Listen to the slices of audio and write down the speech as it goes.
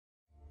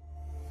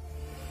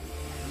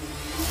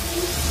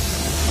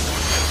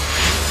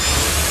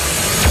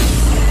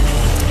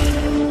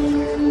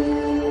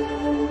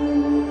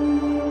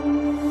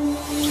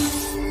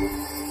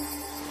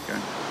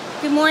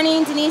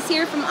morning, Denise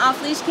here from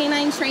Off Leash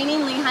Canine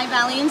Training, Lehigh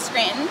Valley in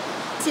Scranton.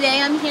 Today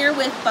I'm here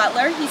with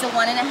Butler. He's a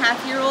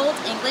 1.5-year-old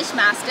English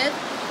Mastiff.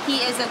 He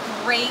is a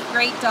great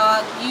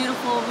dog,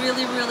 beautiful,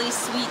 really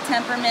sweet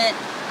temperament.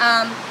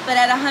 But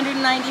at 190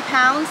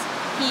 pounds,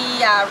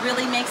 he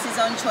really makes his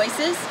own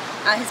choices.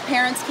 His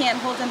parents can't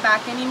hold him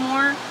back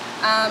anymore,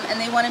 and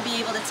they want to be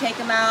able to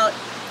take him out,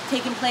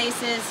 take him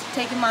places,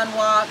 take him on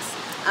walks.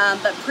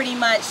 But pretty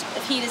much,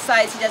 if he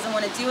decides he doesn't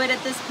want to do it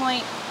at this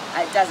point,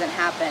 it doesn't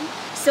happen.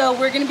 So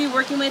we're going to be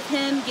working with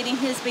him, getting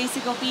his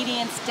basic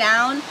obedience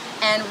down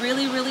and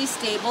really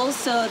stable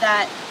so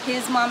that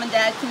his mom and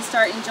dad can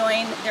start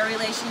enjoying their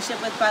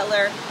relationship with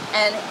Butler,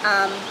 and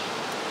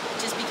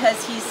just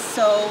because he's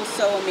so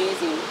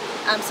amazing.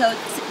 So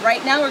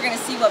right now we're going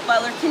to see what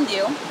Butler can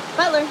do.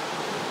 Butler,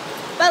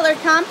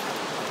 come.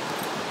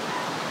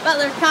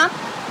 Butler, come.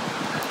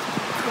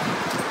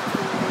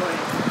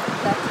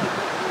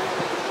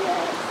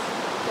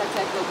 That's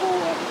a good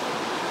boy.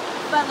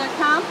 Butler,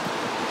 come.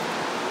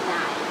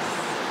 Nice.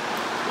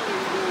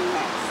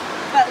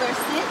 Butler,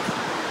 sit.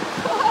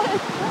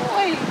 Good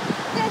boy.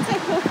 That's a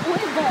good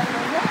boy,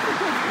 Butler. That's a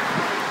good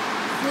boy.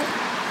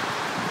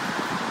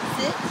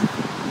 Sit.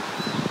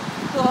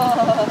 Good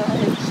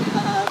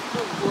job.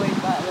 Good boy,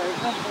 Butler.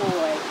 Good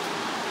boy.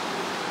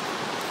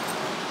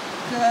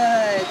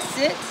 Good.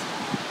 Sit.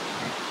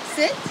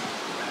 Sit.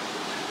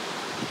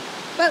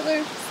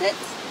 Butler, sit.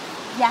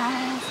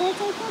 Yes, that's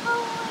a good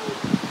boy.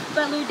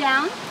 Butler,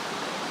 down.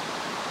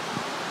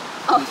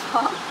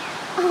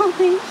 Oh,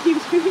 thank you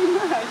very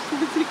much.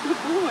 That's a good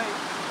boy.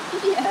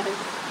 Yes.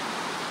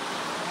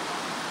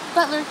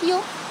 Butler,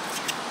 heel.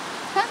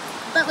 Huh?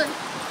 Butler.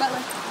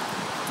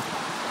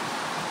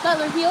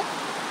 Butler, heel.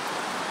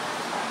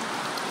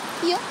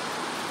 Heel.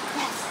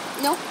 Yes.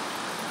 No.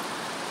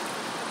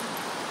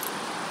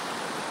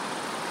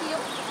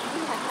 Heel.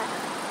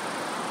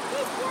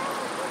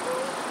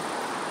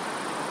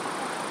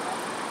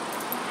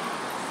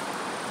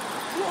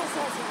 Yes,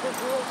 that's a good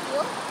boy.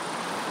 Heel.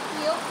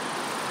 Heel.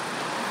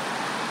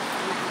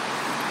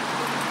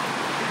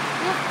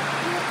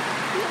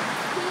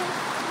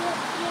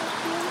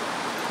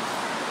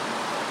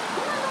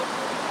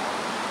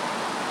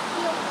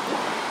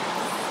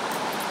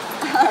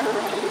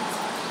 Alright.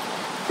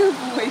 Good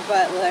boy,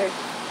 Butler.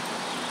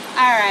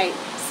 Alright,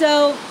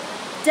 so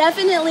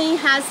definitely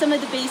has some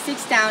of the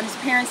basics down. His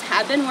parents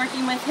have been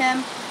working with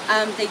him.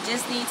 They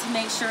just need to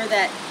make sure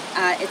that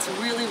it's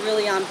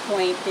really on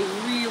point. They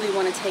really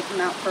want to take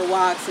him out for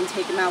walks and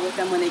take him out with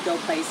them when they go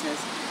places.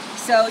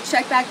 So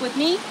check back with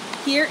me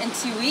here in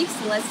 2 weeks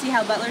and let's see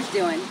how Butler's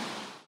doing.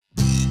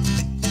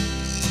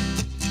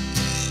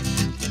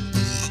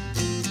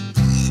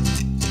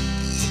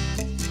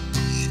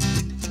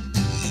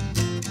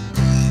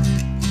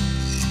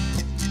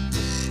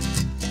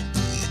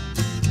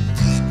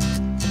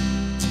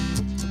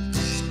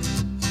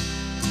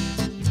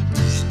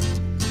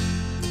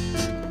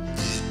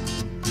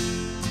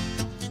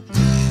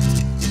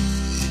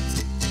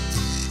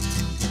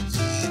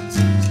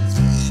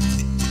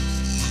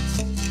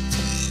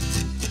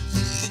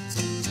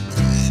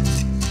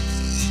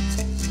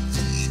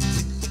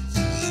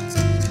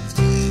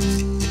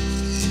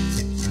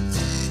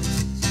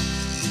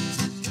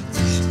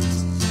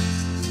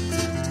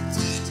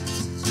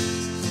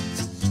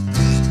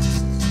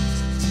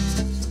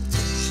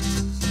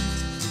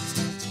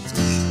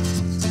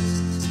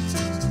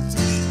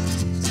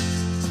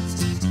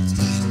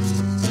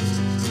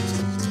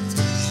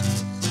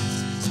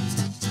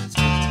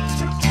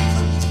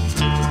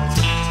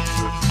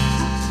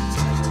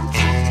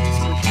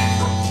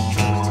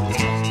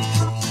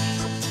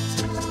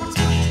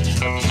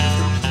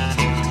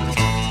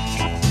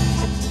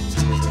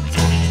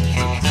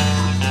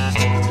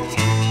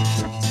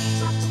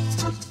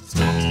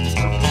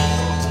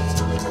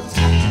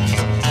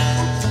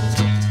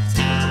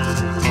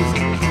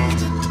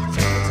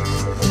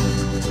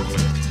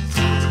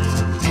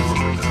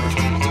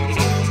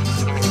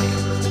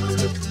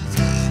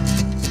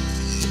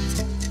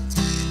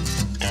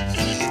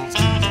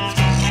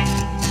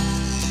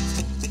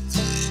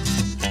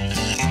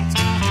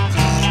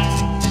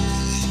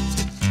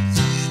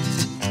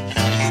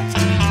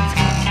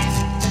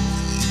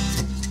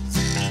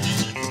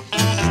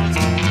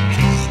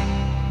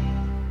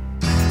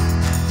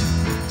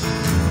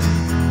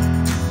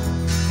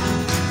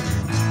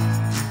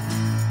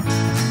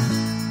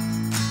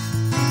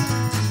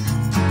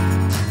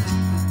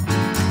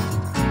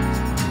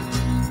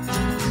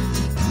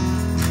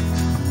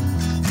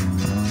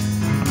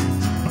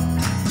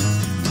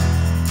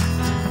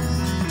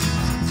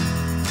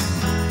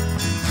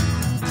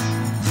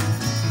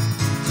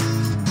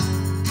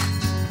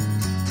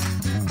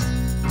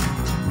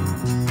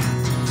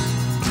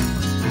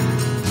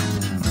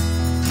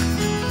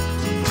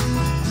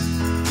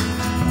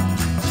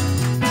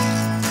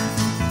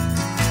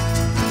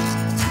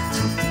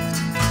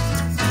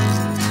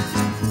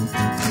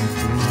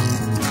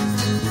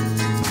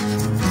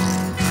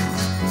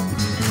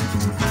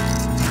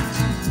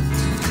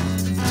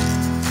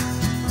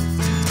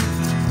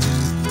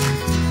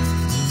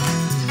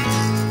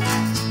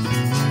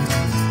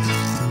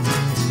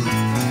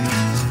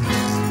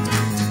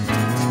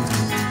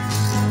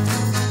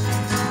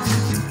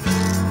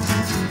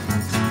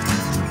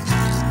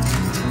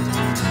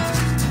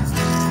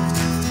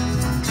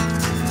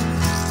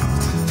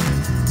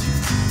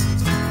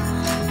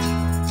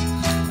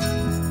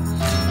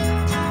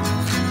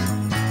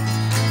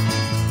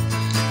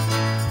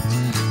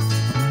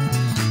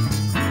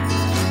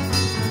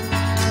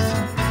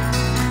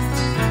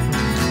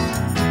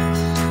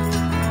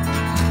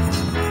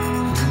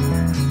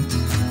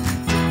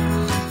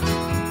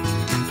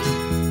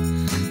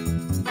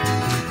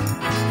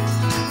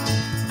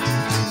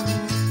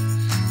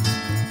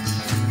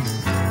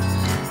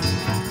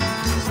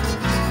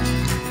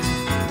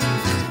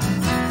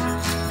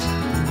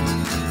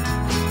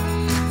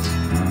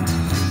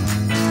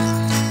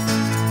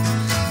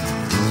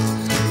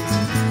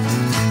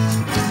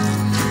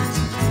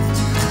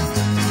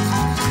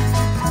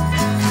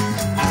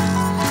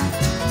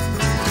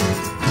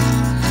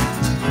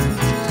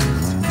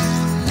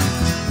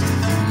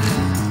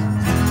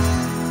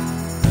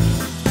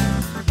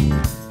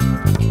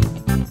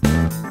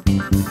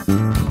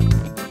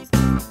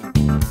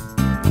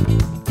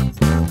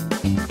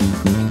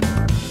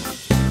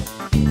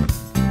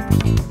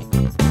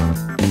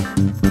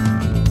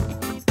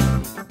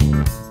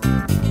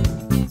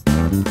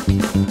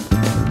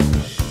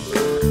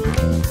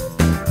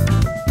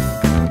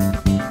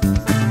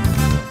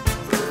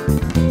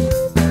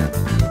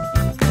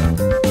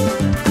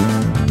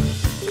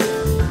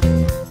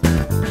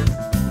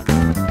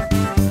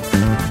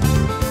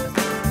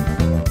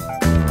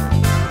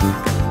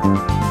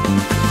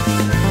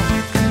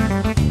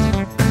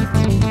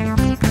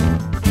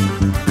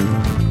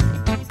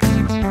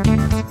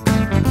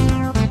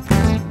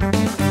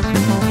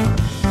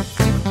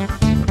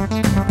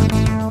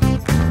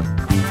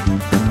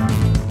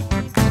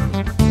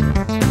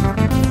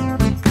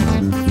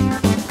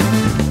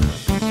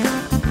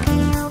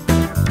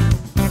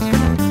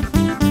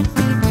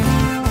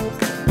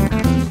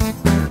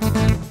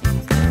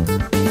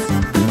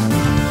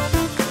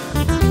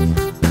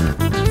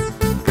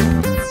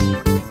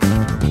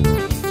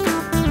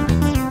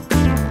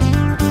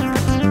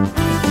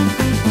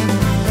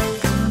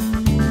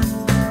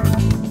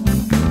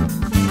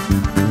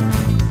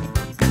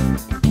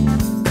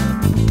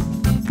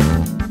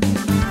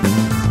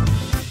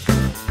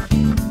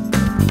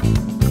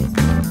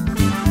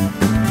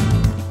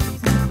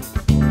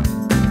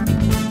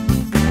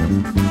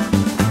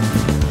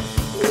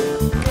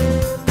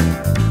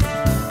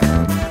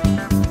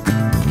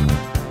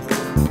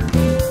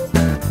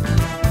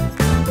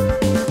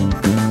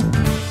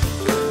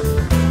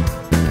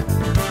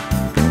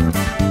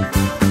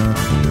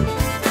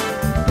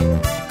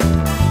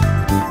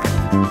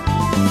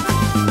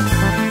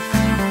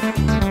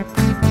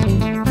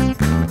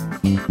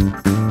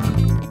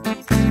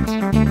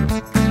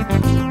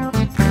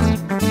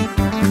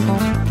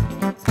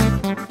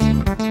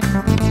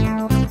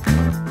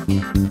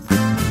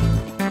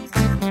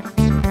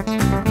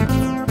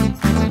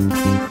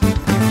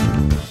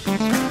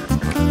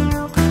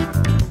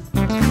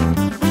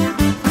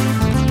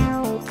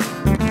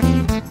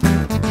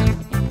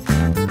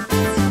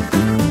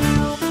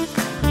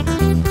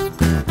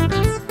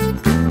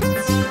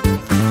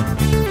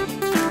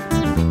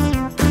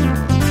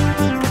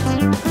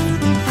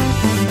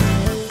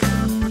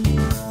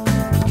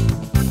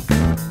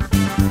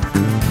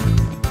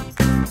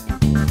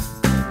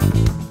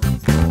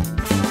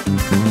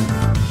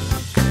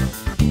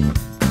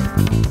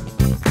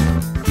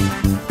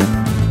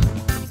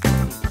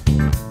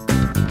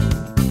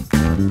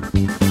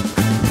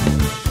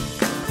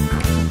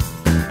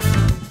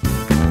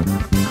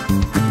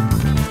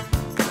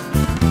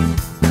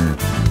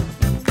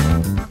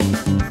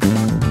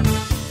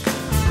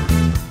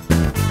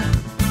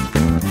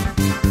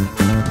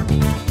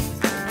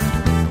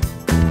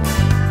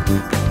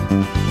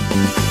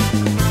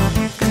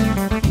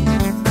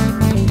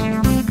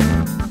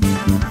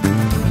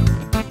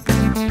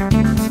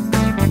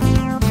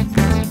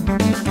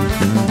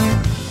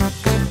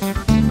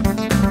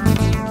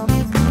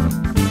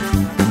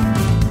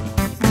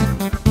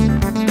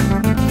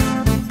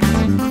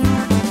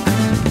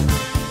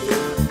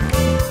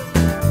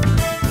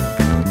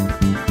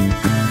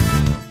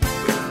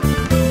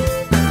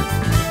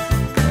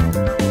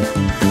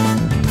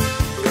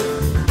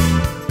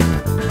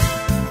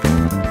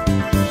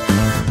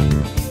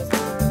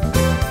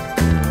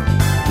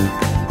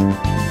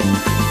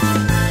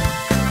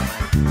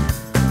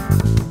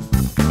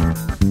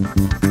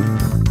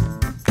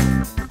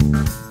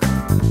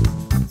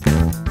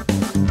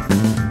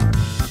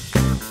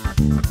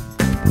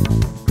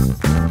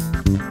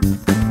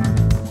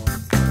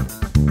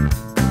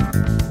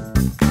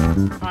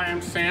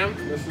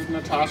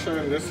 Sasha,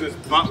 and this is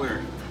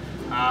Butler,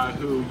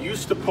 who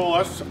used to pull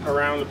us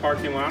around the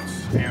parking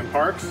lots and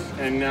parks,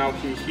 and now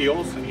he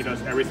heals and he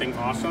does everything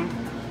awesome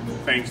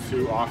thanks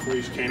to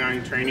off-leash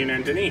canine training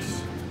and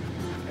Denise.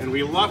 And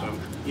we love him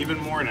even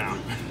more now,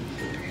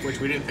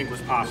 which we didn't think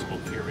was possible,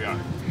 but here we are.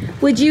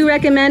 Would you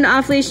recommend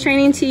off-leash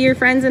training to your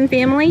friends and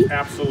family?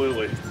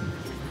 Absolutely.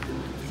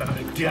 Without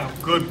a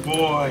doubt. Good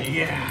boy,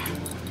 yeah.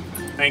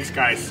 Thanks,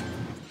 guys.